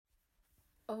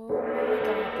Oh my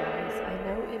god, guys. I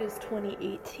know it is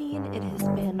 2018. It has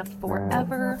been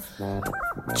forever.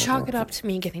 Chalk it up to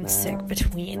me getting sick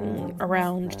between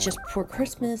around just before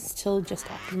Christmas till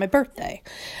just after my birthday.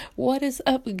 What is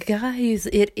up, guys?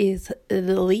 It is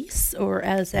Lise, or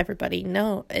as everybody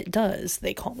know it does,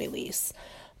 they call me Lise.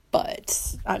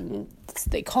 But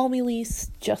they call me Lise,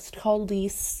 just called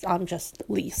Lise. I'm just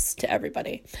Lise to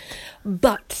everybody.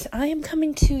 But I am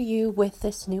coming to you with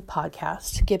this new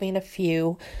podcast, giving a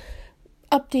few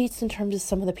updates in terms of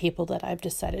some of the people that I've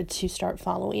decided to start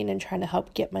following and trying to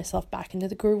help get myself back into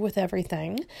the groove with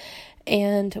everything.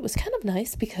 And it was kind of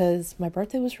nice because my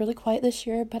birthday was really quiet this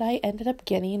year, but I ended up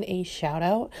getting a shout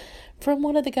out from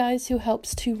one of the guys who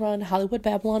helps to run Hollywood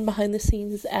Babylon behind the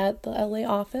scenes at the LA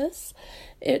office.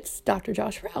 It's Dr.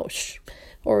 Josh Roush,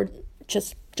 or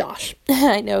just Josh.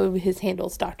 I know his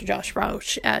handle's Dr. Josh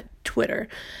Roush at Twitter.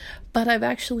 But I've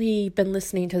actually been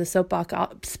listening to the Soapbox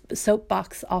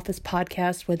Office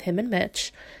podcast with him and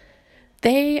Mitch.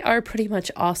 They are pretty much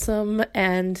awesome,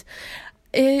 and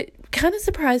it kind of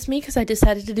surprised me because I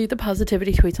decided to do the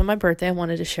positivity tweets on my birthday. I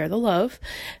wanted to share the love,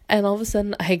 and all of a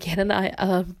sudden I get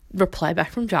a reply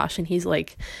back from Josh, and he's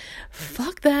like,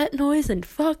 fuck that noise and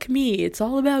fuck me, it's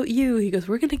all about you. He goes,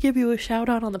 we're going to give you a shout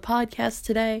out on the podcast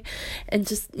today, and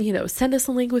just, send us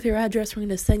a link with your address. We're going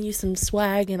to send you some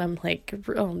swag. And I'm like,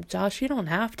 Josh, you don't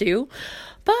have to.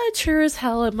 But sure as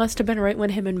hell, it must have been right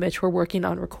when him and Mitch were working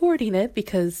on recording it,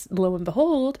 because lo and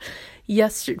behold,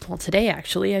 today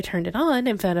actually, I turned it on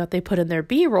and found out they put in their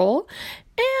B-roll,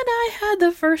 and I had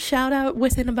the first shout out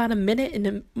within about a minute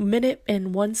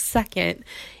and 1 second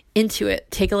into it.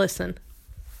 Take a listen.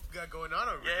 Got going on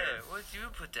over here? Yeah, what'd you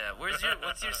put that? What's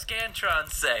your Scantron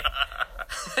say?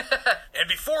 And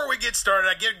before we get started,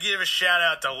 I give a shout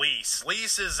out to Lise.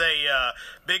 Lise is a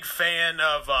big fan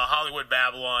of Hollywood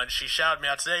Babylon. She shouted me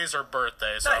out. Today is her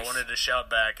birthday, so nice. I wanted to shout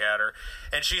back at her.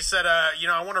 And she said, I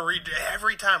want to read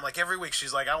every time, like every week.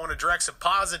 She's like, I want to direct some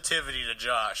positivity to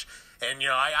Josh. And,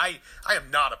 I am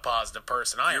not a positive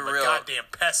person. I am a goddamn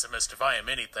pessimist if I am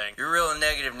anything. You're real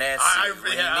negative Nancy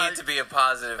when you need to be a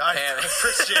positive I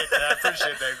appreciate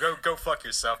that. Go fuck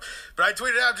yourself. But I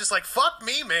tweeted out just like, fuck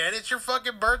me, man. It's your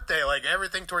fucking birthday. Like,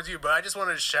 everything towards you. But I just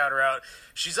wanted to shout her out.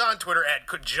 She's on Twitter at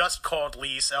just called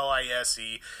Lise, Lise.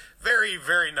 Very,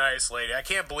 very nice lady. I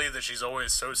can't believe that she's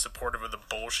always so supportive of the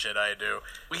bullshit I do.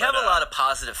 We have a lot of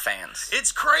positive fans.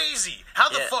 It's crazy. How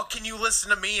the fuck can you listen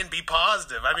to me and be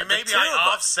positive? I mean, maybe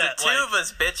I offset. The two of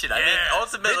us bitching. I mean,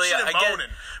 ultimately, bitching and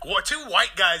moaning. Well, two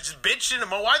white guys just bitching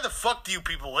and moaning. Why the fuck do you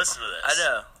people listen to this? I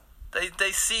know.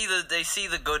 They see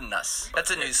the good in us. That's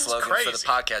a new slogan crazy. For the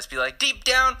podcast. Be like, deep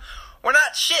down, we're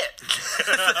not shit.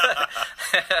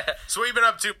 So what you been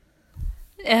up to?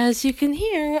 As you can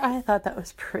hear, I thought that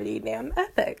was pretty damn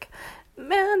epic.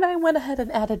 Man, I went ahead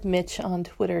and added Mitch on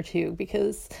Twitter too,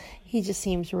 because he just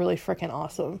seems really freaking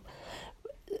awesome.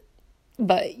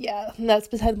 But yeah, that's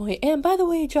beside the point. And by the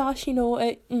way, Josh,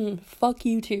 fuck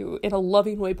you too, in a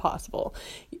loving way possible.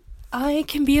 I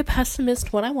can be a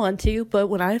pessimist when I want to, but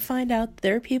when I find out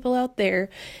there are people out there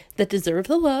that deserve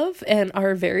the love and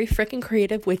are very freaking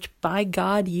creative, which by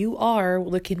God you are,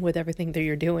 looking with everything that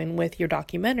you're doing with your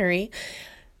documentary,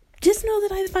 just know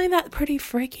that I find that pretty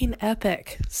freaking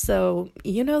epic. So,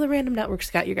 the Random Network's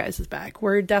got you guys' back.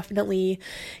 We're definitely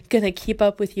gonna keep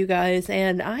up with you guys,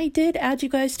 and I did add you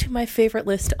guys to my favorite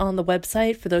list on the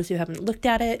website. For those who haven't looked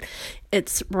at it,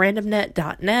 it's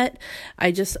randomnet.net.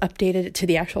 I just updated it to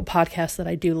the actual podcast that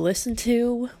I do listen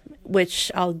to,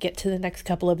 which I'll get to the next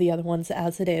couple of the other ones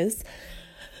as it is.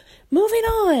 Moving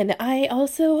on, I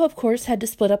also, of course, had to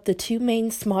split up the two main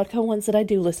Smodco ones that I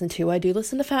do listen to. I do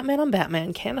listen to Fat Man on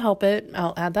Batman, can't help it,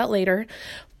 I'll add that later.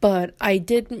 But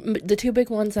the two big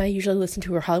ones I usually listen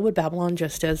to are Hollywood Babylon,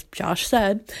 just as Josh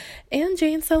said, and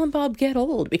Jay and Silent Bob Get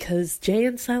Old, because Jay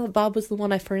and Silent Bob was the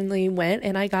one I finally went,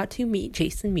 and I got to meet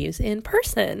Jason Mewes in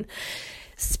person.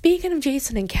 Speaking of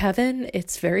Jason and Kevin,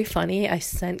 it's very funny. I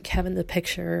sent Kevin the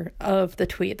picture of the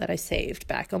tweet that I saved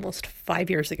back almost 5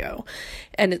 years ago.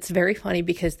 And it's very funny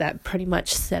because that pretty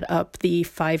much set up the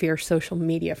 5-year social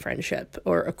media friendship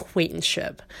or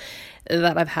acquaintanceship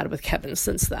that I've had with Kevin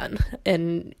since then.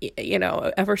 And,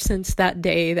 ever since that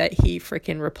day that he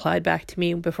freaking replied back to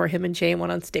me before him and Jay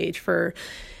went on stage for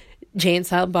Jay and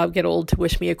Silent Bob Get Old to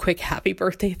wish me a quick happy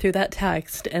birthday through that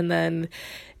text. And then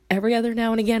every other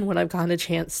now and again, when I've gotten a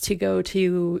chance to go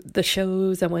to the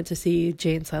shows, I went to see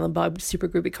Jay and Silent Bob Super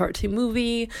Groovy Cartoon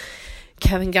Movie,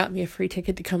 Kevin got me a free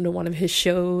ticket to come to one of his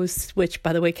shows, which,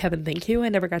 by the way, Kevin, thank you. I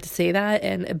never got to say that.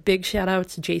 And a big shout out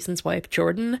to Jason's wife,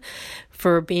 Jordan,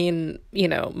 for being,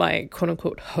 my quote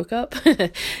unquote hookup.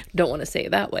 Don't want to say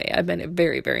it that way. I've been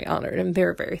very, very honored and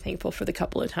very, very thankful for the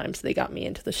couple of times they got me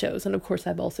into the shows. And of course,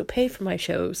 I've also paid for my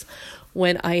shows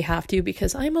when I have to,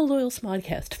 because I'm a loyal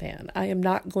Smodcast fan. I am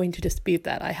not going to dispute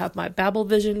that. I have my Babel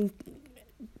Vision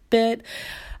bit.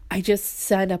 I just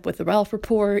signed up with the Ralph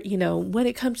Report. When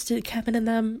it comes to Kevin and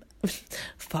them,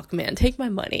 fuck man, take my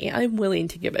money. I'm willing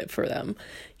to give it for them.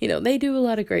 They do a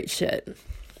lot of great shit.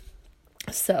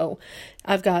 So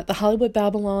I've got the Hollywood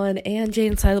Babylon and Jay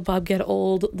and Silent Bob Get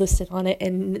Old listed on it.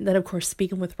 And then, of course,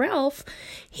 speaking with Ralph,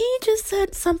 he just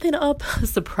set something up,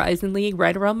 surprisingly,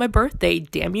 right around my birthday.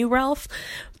 Damn you, Ralph.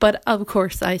 But, of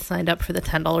course, I signed up for the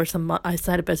 $10 a month. I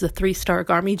signed up as a 3-star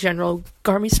Garmy General,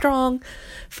 Garmy Strong,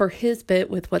 for his bit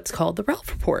with what's called the Ralph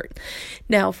Report.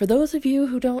 Now, for those of you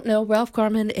who don't know, Ralph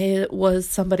Garman was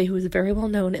somebody who was very well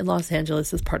known in Los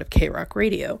Angeles as part of K-Rock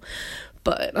Radio.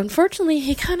 But unfortunately,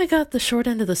 he kind of got the short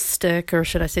end of the stick, or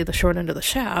should I say the short end of the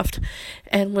shaft,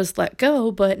 and was let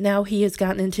go. But now he has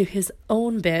gotten into his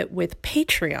own bit with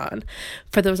Patreon.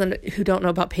 For those who don't know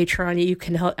about Patreon, you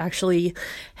can actually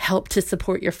help to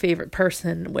support your favorite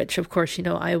person, which, of course,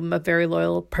 I'm a very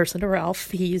loyal person to Ralph.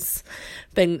 He's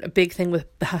been a big thing with,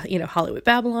 Hollywood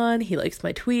Babylon. He likes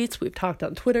my tweets. We've talked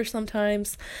on Twitter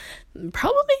sometimes.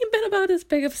 Probably been about as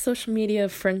big of a social media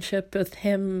friendship with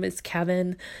him as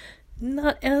Kevin.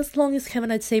 Not as long as Kevin,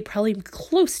 I'd say probably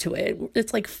close to it.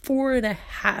 It's like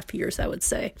 4.5 years, I would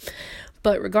say.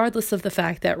 But regardless of the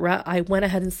fact that I went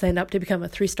ahead and signed up to become a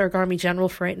 3-star Garmy General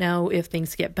for right now, if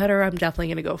things get better, I'm definitely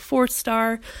going to go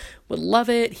 4-star. Would love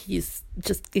it. He's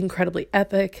just incredibly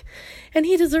epic. And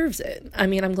he deserves it. I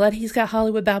mean, I'm glad he's got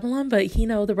Hollywood Babylon, but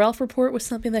the Ralph Report was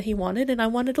something that he wanted, and I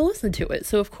wanted to listen to it.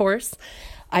 So, of course,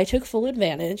 I took full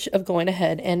advantage of going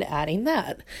ahead and adding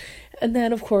that. And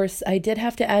then, of course, I did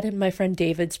have to add in my friend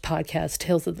David's podcast,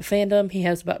 Tales of the Fandom. He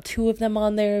has about 2 of them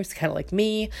on there. It's kind of like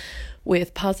me,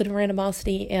 with Positive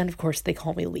Randomosity, and, of course, They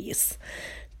Call Me Lise.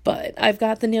 But I've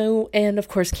got the new, and, of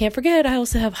course, can't forget, I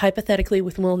also have Hypothetically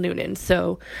with Will Noonan.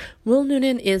 So, Will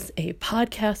Noonan is a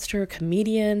podcaster,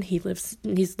 comedian.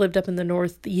 He's lived up in the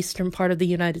northeastern part of the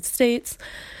United States.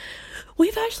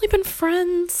 We've actually been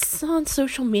friends on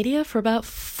social media for about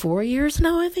 4 years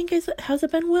now, I think. Has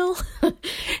it been, Will?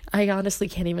 I honestly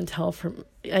can't even tell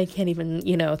I can't even,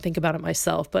 think about it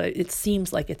myself, but it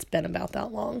seems like it's been about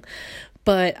that long.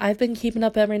 But I've been keeping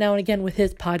up every now and again with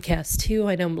his podcast too.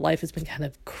 I know life has been kind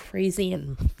of crazy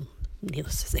and,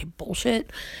 needless to say,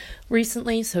 bullshit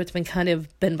recently, so it's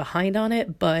been behind on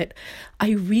it, but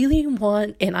I really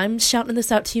want, and I'm shouting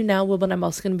this out to you now, Will, but I'm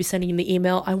also going to be sending you the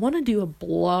email. I want to do a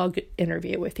blog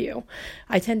interview with you.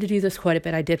 I tend to do this quite a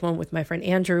bit. I did one with my friend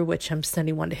Andrew, which I'm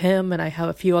sending one to him, and I have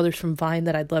a few others from Vine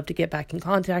that I'd love to get back in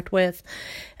contact with,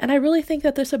 and I really think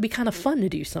that this would be kind of fun to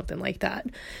do something like that,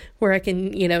 where I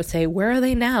can, say, where are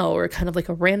they now, or kind of like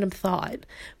a random thought.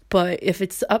 But if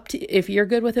if you're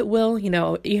good with it, Will,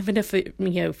 even if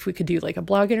if we could do like a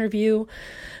blog interview,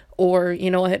 or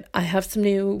what, I have some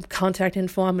new contact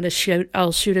info.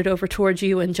 I'll shoot it over towards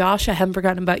you. And Josh, I haven't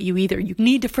forgotten about you either. You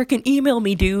need to freaking email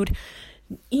me, dude.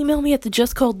 Email me at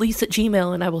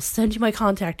thejustcalledlise@gmail.com, and I will send you my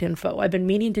contact info. I've been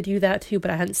meaning to do that too,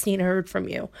 but I hadn't seen or heard from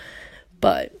you.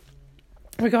 But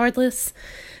regardless,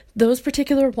 those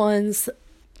particular ones.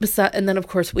 And then, of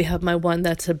course, we have my one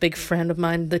that's a big friend of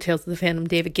mine, the Tales of the Fandom,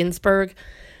 David Ginsburg.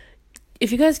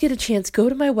 If you guys get a chance, go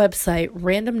to my website,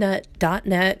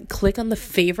 randomnet.net, click on the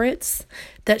favorites.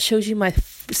 That shows you my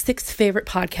 6 favorite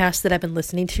podcasts that I've been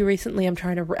listening to recently. I'm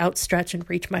trying to outstretch and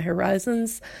reach my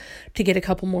horizons to get a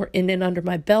couple more in and under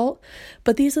my belt.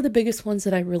 But these are the biggest ones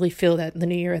that I really feel that in the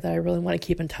new year that I really want to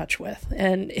keep in touch with.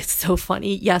 And it's so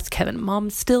funny. Yes, Kevin, Mom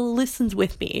still listens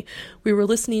with me. We were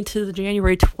listening to the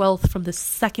January 12th from the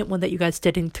second one that you guys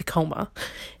did in Tacoma.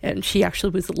 And she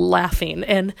actually was laughing.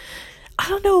 And I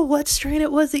don't know what strain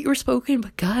it was that you were spoken,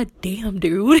 but god damn,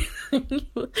 dude. I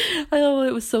know,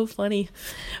 it was so funny.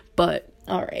 But,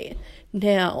 alright.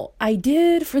 Now, I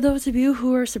did, for those of you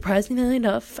who are surprisingly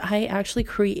enough, I actually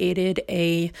created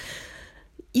a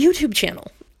YouTube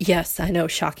channel. Yes, I know,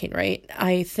 shocking, right?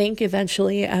 I think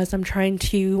eventually, as I'm trying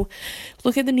to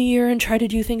look at the new year and try to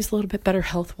do things a little bit better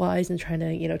health-wise and trying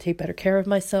to, take better care of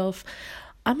myself,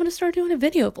 I'm going to start doing a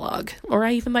video blog, or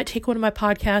I even might take one of my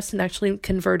podcasts and actually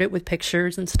convert it with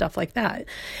pictures and stuff like that.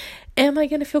 Am I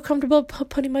going to feel comfortable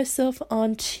putting myself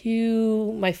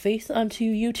my face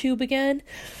onto YouTube again?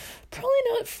 Probably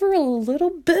not for a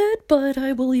little bit, but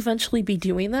I will eventually be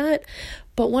doing that.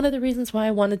 But one of the reasons why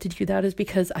I wanted to do that is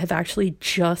because I've actually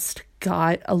just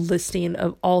got a listing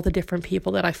of all the different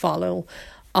people that I follow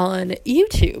on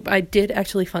YouTube. I did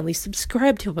actually finally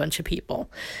subscribe to a bunch of people.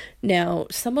 Now,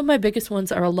 some of my biggest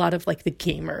ones are a lot of like the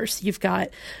gamers. You've got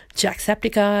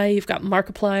Jacksepticeye, you've got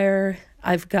Markiplier.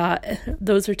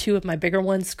 Those are two of my bigger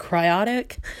ones.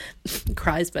 Cryotic.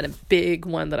 Cry's been a big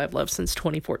one that I've loved since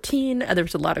 2014.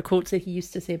 There's a lot of quotes that he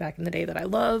used to say back in the day that I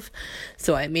love,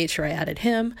 so I made sure I added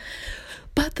him.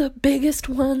 But the biggest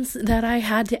ones that I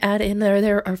had to add in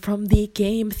there are from the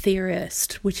Game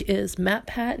Theorist, which is Matt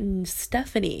Pat and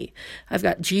Stephanie. I've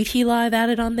got GT Live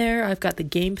added on there. I've got the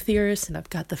Game Theorist, and I've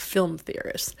got the Film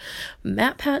Theorist.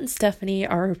 Matt Pat and Stephanie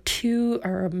are a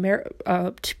pair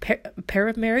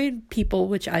of married people,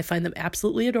 which I find them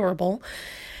absolutely adorable.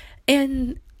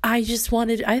 And I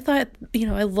thought,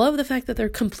 I love the fact that they're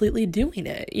completely doing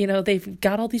it. They've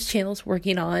got all these channels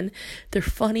working on. They're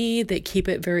funny. They keep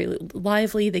it very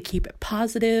lively. They keep it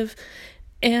positive.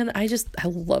 And I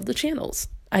love the channels.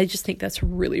 I just think that's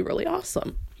really, really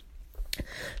awesome.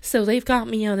 So they've got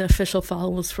me on official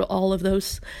follows for all of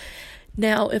those.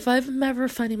 Now, if I'm ever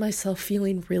finding myself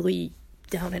feeling really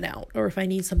down and out, or if I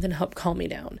need something to help calm me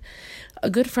down, a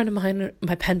good friend of mine,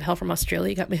 my pen pal from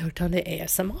Australia, got me hooked onto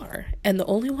ASMR, and the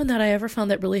only one that I ever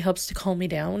found that really helps to calm me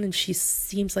down, and she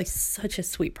seems like such a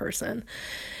sweet person,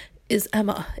 is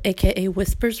Emma, aka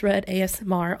Whispers Red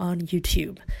ASMR on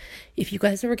YouTube. If you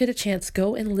guys ever get a chance,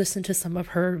 go and listen to some of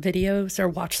her videos or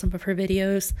watch some of her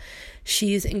videos.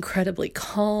 She's incredibly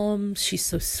calm. She's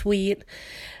so sweet.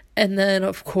 And then,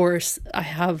 of course, I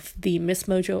have the Miss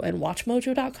Mojo and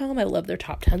WatchMojo.com. I love their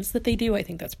top 10s that they do. I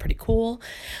think that's pretty cool.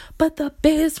 But the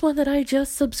biggest one that I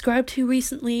just subscribed to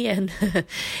recently, and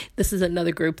this is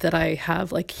another group that I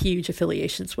have like huge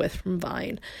affiliations with from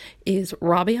Vine, is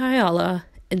Robbie Ayala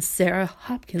and Sarah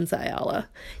Hopkins Ayala.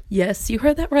 Yes, you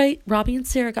heard that right. Robbie and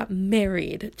Sarah got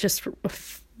married just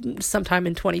sometime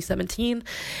in 2017,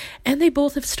 and they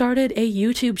both have started a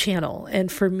YouTube channel.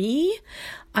 And for me,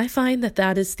 I find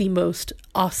that is the most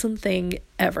awesome thing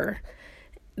ever.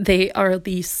 They are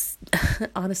these,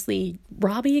 honestly,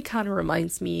 Robbie kind of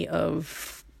reminds me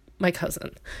of my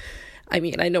cousin. I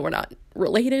mean, I know we're not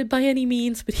related by any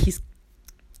means, but he's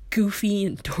goofy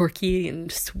and dorky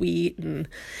and sweet, and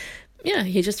yeah,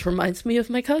 he just reminds me of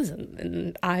my cousin,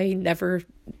 and I never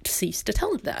cease to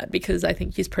tell him that because I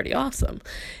think he's pretty awesome.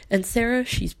 And Sarah,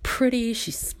 she's pretty,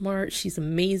 she's smart, she's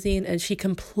amazing, and she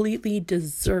completely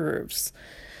deserves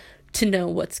to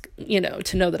know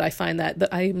to know that I find that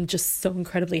I'm just so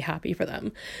incredibly happy for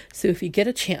them. So if you get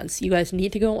a chance, you guys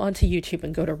need to go onto YouTube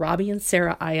and go to Robbie and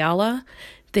Sarah Ayala.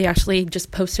 They actually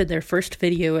just posted their first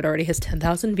video. It already has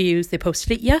 10,000 views. They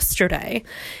posted it yesterday.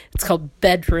 It's called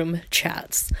Bedroom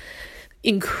Chats.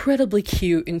 Incredibly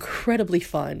cute, incredibly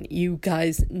fun. You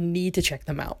guys need to check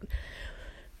them out.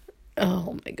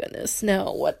 Oh my goodness.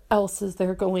 Now, what else is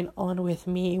there going on with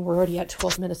me? We're already at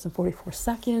 12 minutes and 44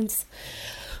 seconds.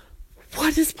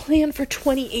 What is planned for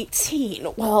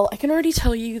 2018? Well, I can already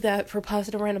tell you that for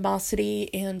Positive Randomosity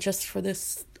and just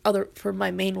for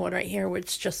my main one right here, which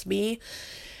is just me,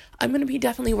 I'm going to be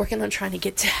definitely working on trying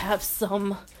to have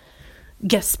some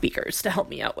guest speakers to help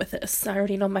me out with this. I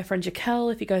already know my friend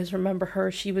Jaquel. If you guys remember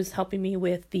her, she was helping me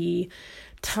with the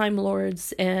Time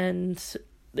Lords, and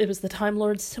it was the Time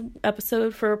Lords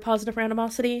episode for Positive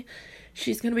Randomosity.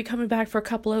 She's going to be coming back for a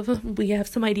couple of them. We have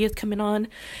some ideas coming on.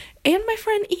 And my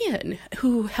friend Ian,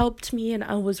 who helped me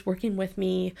and was working with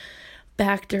me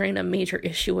back during a major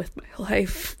issue with my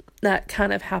life that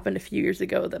kind of happened a few years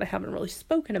ago that I haven't really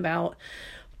spoken about.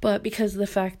 But because of the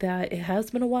fact that it has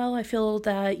been a while, I feel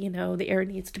that, the air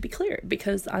needs to be cleared,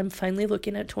 because I'm finally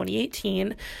looking at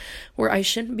 2018 where I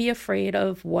shouldn't be afraid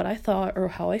of what I thought or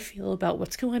how I feel about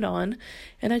what's going on.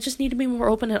 And I just need to be more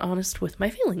open and honest with my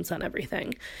feelings on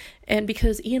everything. And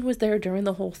because Ian was there during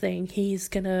the whole thing, he's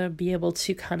going to be able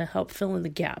to kind of help fill in the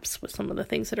gaps with some of the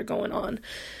things that are going on.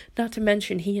 Not to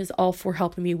mention, he is all for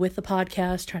helping me with the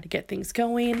podcast, trying to get things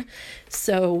going.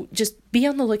 So just be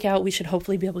on the lookout. We should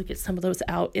hopefully be able to get some of those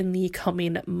out in the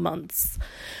coming months.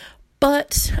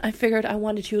 But I figured I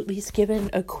wanted to at least give in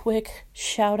a quick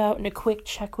shout out and a quick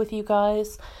check with you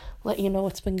guys, let you know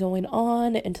what's been going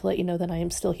on, and to let you know that I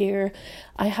am still here.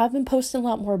 I have been posting a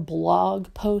lot more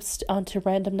blog posts onto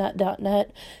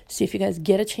randomnet.net, so if you guys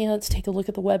get a chance, take a look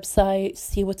at the website,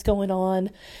 see what's going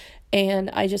on. And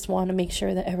I just want to make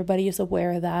sure that everybody is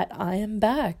aware that I am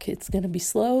back. It's going to be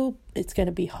slow, it's going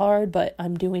to be hard, but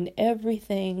I'm doing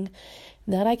everything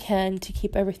that I can to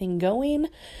keep everything going.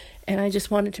 And I just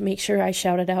wanted to make sure I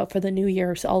shouted out for the new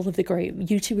year all of the great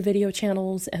YouTube video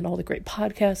channels and all the great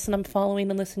podcasts that I'm following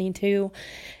and listening to.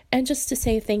 And just to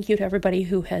say thank you to everybody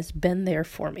who has been there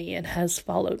for me and has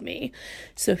followed me.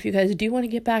 So if you guys do want to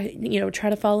get back, try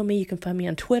to follow me, you can find me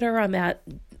on Twitter. I'm at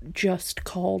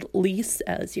sstuff,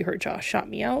 as you heard Josh shout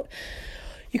me out.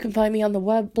 You can find me on the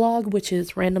web blog, which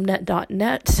is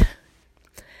randomnet.net.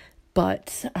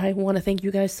 But I want to thank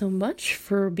you guys so much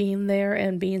for being there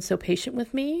and being so patient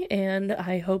with me. And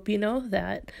I hope you know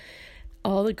that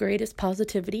all the greatest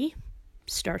positivity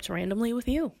starts randomly with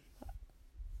you.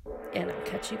 And I'll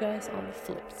catch you guys on the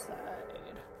flip side.